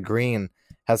AJ Green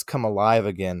has come alive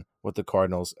again with the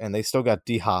Cardinals, and they still got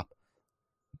D-Hop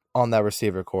on that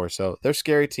receiver core. So they're a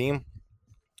scary team.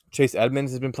 Chase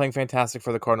Edmonds has been playing fantastic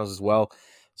for the Cardinals as well.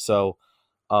 So,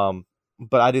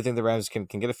 but I do think the Rams can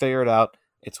get it figured out.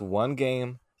 It's one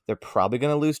game. They're probably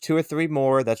going to lose 2 or 3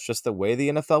 more. That's just the way the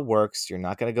NFL works. You're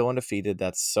not going to go undefeated.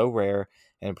 That's so rare,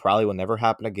 and probably will never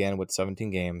happen again with 17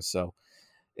 games. So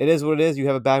it is what it is. You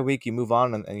have a bad week, you move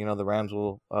on, and the Rams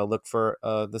will look for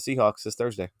the Seahawks this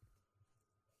Thursday.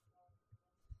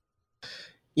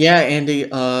 Yeah, Andy,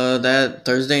 that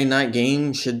Thursday night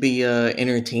game should be an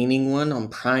entertaining one on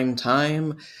prime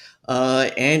time.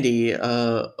 Andy,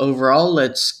 overall,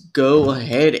 let's go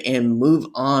ahead and move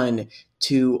on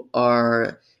to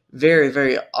our very,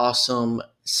 very awesome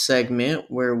segment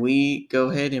where we go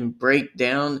ahead and break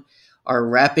down our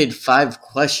rapid 5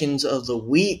 questions of the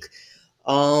week.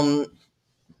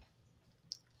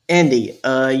 Andy,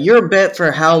 your bet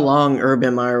for how long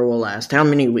Urban Meyer will last? How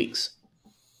many weeks?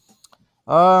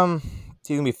 He's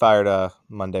gonna be fired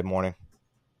Monday morning.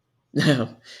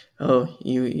 No. Oh,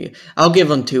 I'll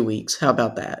give him 2 weeks. How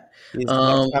about that?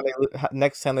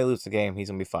 Next time they lose the game, he's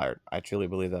gonna be fired. I truly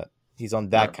believe that. He's on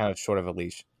that kind of short of a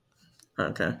leash.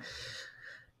 Okay.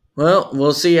 Well,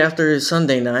 we'll see after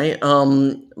Sunday night.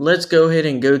 Let's go ahead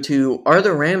and go to, are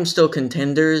the Rams still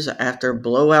contenders after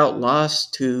blowout loss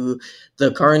to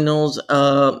the Cardinals?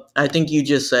 I think you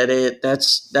just said it.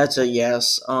 That's a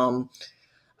yes.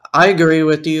 I agree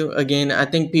with you. Again, I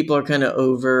think people are kind of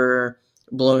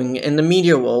overblowing, and the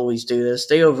media will always do this.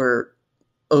 They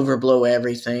overblow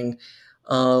everything.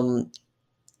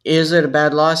 Is it a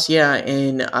bad loss? Yeah,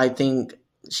 and I think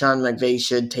Sean McVay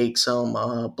should take some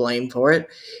blame for it.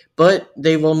 But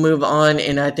they will move on,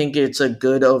 and I think it's a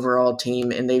good overall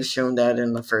team, and they've shown that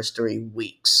in the first 3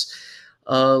 weeks.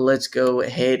 Let's go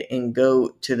ahead and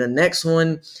go to the next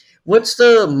one. What's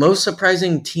the most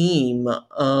surprising team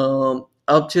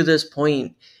up to this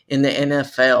point in the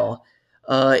NFL?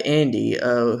 Andy,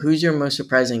 who's your most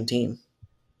surprising team?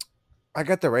 I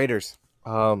got the Raiders.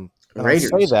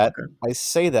 Raiders. I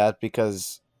say that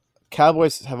because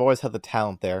Cowboys have always had the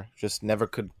talent there, just never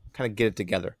could kind of get it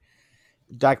together.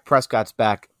 Dak Prescott's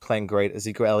back, playing great.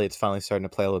 Ezekiel Elliott's finally starting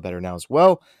to play a little better now as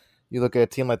well. You look at a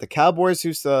team like the Cowboys,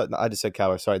 I just said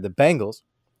Cowboys, sorry, the Bengals,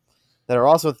 that are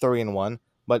also 3-1,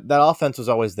 but that offense was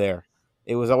always there.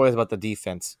 It was always about the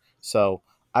defense. So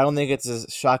I don't think it's as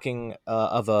shocking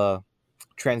of a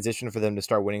transition for them to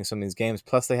start winning some of these games.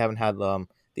 Plus, they haven't had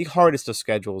the hardest of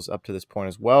schedules up to this point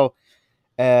as well.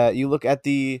 You look at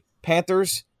the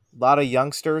Panthers, a lot of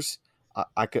youngsters.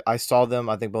 I saw them.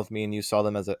 I think both me and you saw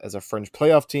them as a fringe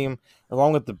playoff team,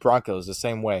 along with the Broncos the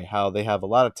same way. How they have a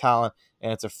lot of talent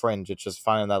and it's a fringe. It's just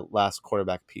finding that last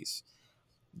quarterback piece.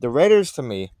 The Raiders, to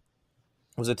me,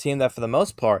 was a team that for the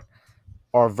most part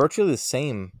are virtually the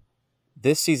same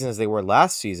this season as they were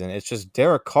last season. It's just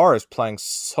Derek Carr is playing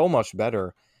so much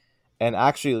better and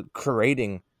actually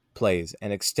creating plays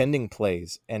and extending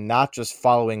plays and not just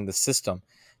following the system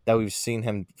that we've seen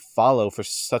him follow for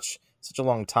such a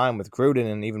long time with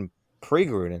Gruden and even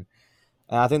pre-Gruden.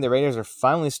 And I think the Raiders are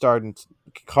finally starting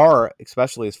Carr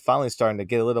especially is finally starting to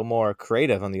get a little more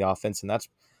creative on the offense, and that's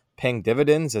paying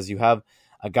dividends, as you have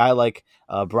a guy like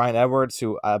Brian Edwards,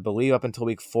 who I believe up until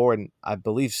week 4, and I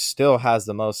believe still has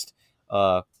the most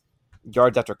uh,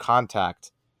 yards after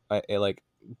contact, like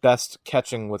best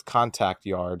catching with contact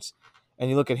yards. And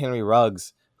you look at Henry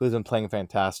Ruggs, who's been playing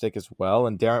fantastic as well.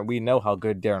 And we know how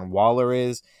good Darren Waller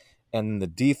is, and the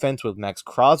defense with Max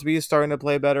Crosby is starting to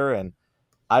play better. And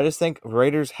I just think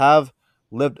Raiders have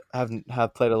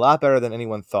played a lot better than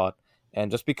anyone thought.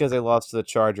 And just because they lost to the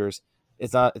Chargers,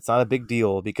 it's not a big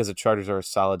deal because the Chargers are a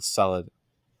solid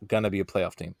gonna be a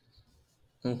playoff team.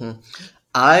 Hmm.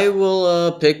 I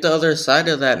will pick the other side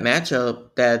of that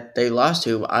matchup that they lost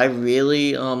to. I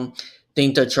really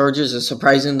think the Chargers are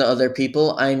surprising to other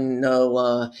people. I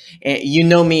know, you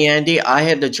know me, Andy. I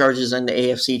had the Chargers in the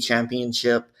AFC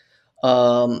Championship.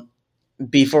 Um,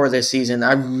 before this season,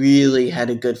 I really had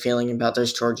a good feeling about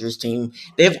this Chargers team.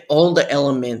 They have all the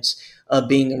elements of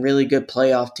being a really good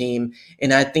playoff team.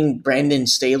 And I think Brandon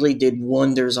Staley did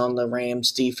wonders on the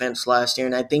Rams defense last year.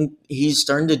 And I think he's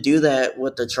starting to do that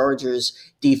with the Chargers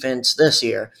defense this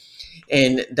year.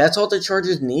 And that's all the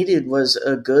Chargers needed was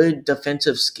a good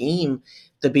defensive scheme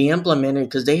to be implemented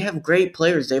because they have great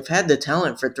players. They've had the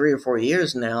talent for 3 or 4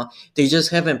 years now. They just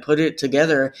haven't put it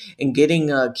together. And getting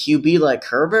a QB like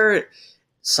Herbert,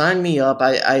 sign me up.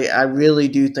 I really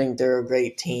do think they're a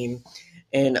great team.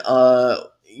 And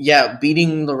yeah,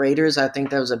 beating the Raiders, I think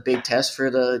that was a big test for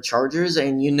the Chargers.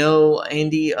 And you know,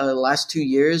 Andy, last 2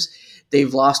 years,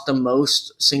 they've lost the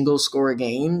most single score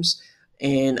games.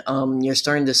 And you're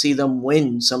starting to see them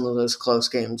win some of those close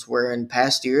games where in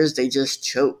past years they just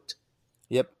choked.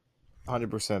 Yep,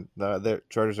 100%. The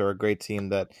Chargers are a great team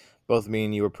that both me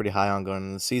and you were pretty high on going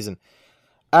into the season.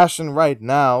 Ashton, right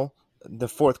now, the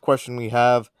fourth question we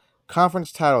have,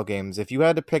 conference title games. If you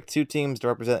had to pick two teams to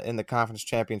represent in the conference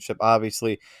championship,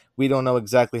 obviously we don't know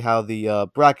exactly how the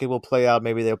bracket will play out.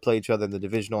 Maybe they'll play each other in the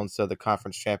divisional instead of the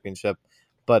conference championship.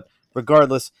 But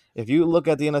regardless, if you look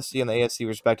at the NFC and the AFC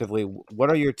respectively, what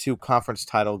are your two conference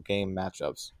title game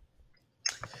matchups?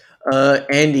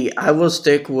 Andy, I will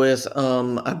stick with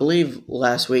I believe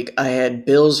last week I had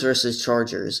Bills versus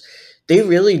Chargers. They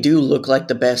really do look like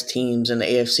the best teams in the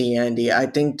AFC, Andy. I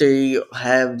think they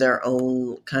have their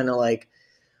own kind of like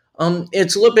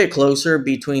it's a little bit closer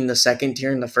between the second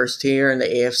tier and the first tier in the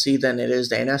AFC than it is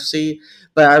the NFC,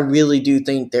 but I really do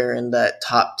think they're in that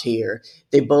top tier.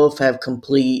 They both have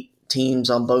complete teams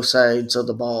on both sides of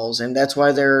the balls, and that's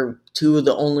why they're two of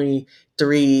the only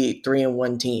three and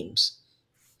one teams.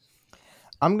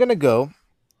 I'm going to go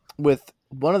with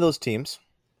one of those teams,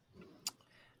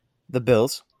 the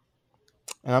Bills,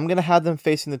 and I'm going to have them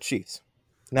facing the Chiefs.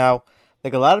 Now,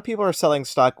 like a lot of people are selling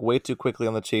stock way too quickly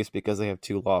on the Chiefs because they have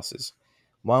two losses.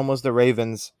 One was the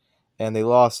Ravens, and they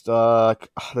lost. The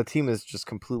team is just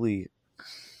completely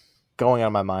going out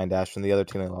of my mind, Ashton. The other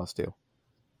team they lost to.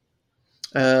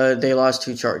 They lost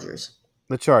two Chargers.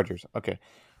 The Chargers. Okay.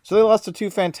 So they lost to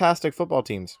two fantastic football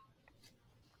teams,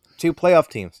 two playoff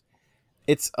teams.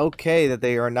 It's okay that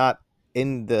they are not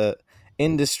in the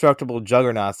indestructible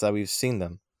juggernauts that we've seen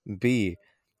them be.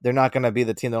 They're not going to be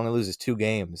the team that only loses 2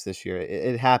 games this year.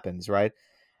 It happens, right?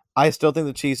 I still think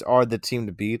the Chiefs are the team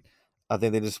to beat. I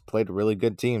think they just played really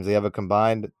good teams. They have a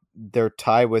combined. They're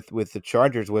tied with the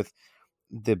Chargers with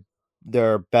the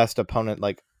their best opponent.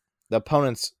 Like the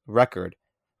opponent's record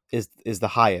is the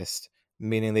highest,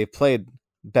 meaning they've played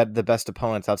the best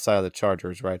opponents outside of the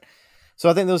Chargers, right? So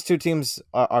I think those two teams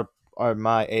are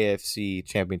my AFC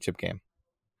championship game.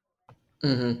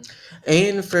 Hmm.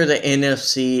 And for the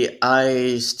NFC,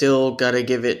 I still got to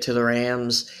give it to the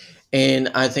Rams. And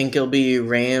I think it'll be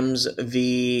Rams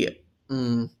v.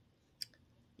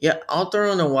 Yeah, I'll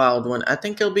throw in a wild one. I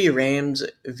think it'll be Rams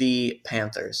v.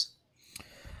 Panthers.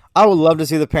 I would love to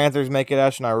see the Panthers make it,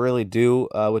 Ash, and I really do.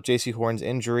 With J.C. Horn's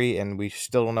injury, and we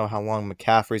still don't know how long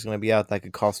McCaffrey's going to be out, that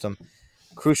could cost them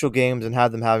crucial games and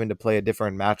have them having to play a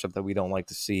different matchup that we don't like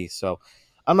to see. So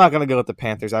I'm not going to go with the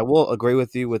Panthers. I will agree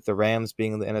with you with the Rams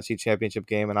being in the NFC Championship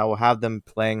game, and I will have them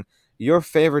playing your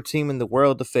favorite team in the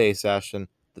world to face, Ashton,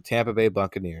 the Tampa Bay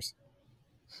Buccaneers.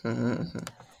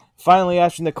 Finally,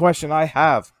 Ashton, the question I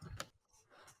have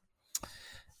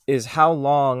is how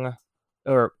long,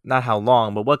 or not how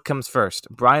long, but what comes first?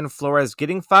 Brian Flores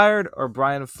getting fired or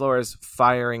Brian Flores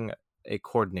firing a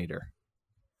coordinator?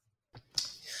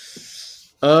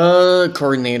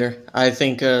 Coordinator. I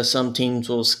think some teams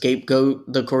will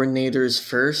scapegoat the coordinators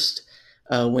first.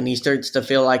 When he starts to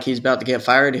feel like he's about to get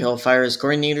fired, he'll fire his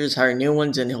coordinators, hire new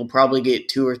ones, and he'll probably get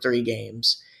 2 or 3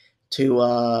 games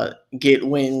to get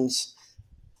wins.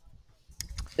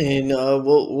 And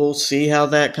we'll see how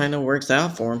that kind of works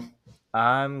out for him.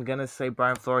 I'm going to say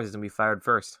Brian Flores is going to be fired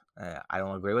first. I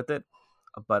don't agree with it.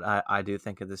 but I do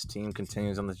think if this team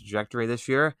continues on the trajectory this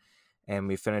year and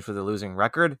we finish with a losing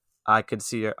record, I could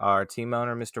see our team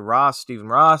owner, Mr. Ross, Stephen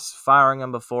Ross, firing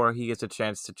him before he gets a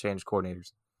chance to change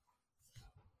coordinators.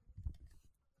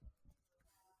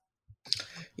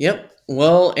 Yep.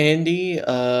 Well, Andy,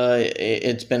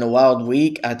 it's been a wild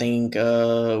week. I think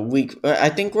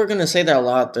we're gonna say that a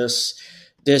lot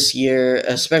this year,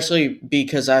 especially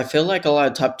because I feel like a lot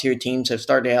of top tier teams have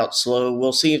started out slow.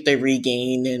 We'll see if they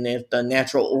regain and if the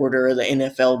natural order of the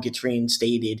NFL gets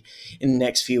reinstated in the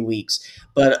next few weeks.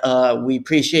 But we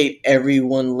appreciate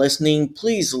everyone listening.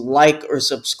 Please like or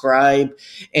subscribe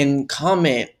and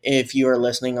comment if you are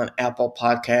listening on Apple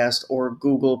Podcast or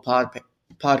Google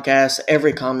Podcast.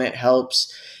 Every comment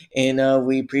helps, and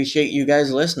we appreciate you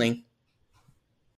guys listening.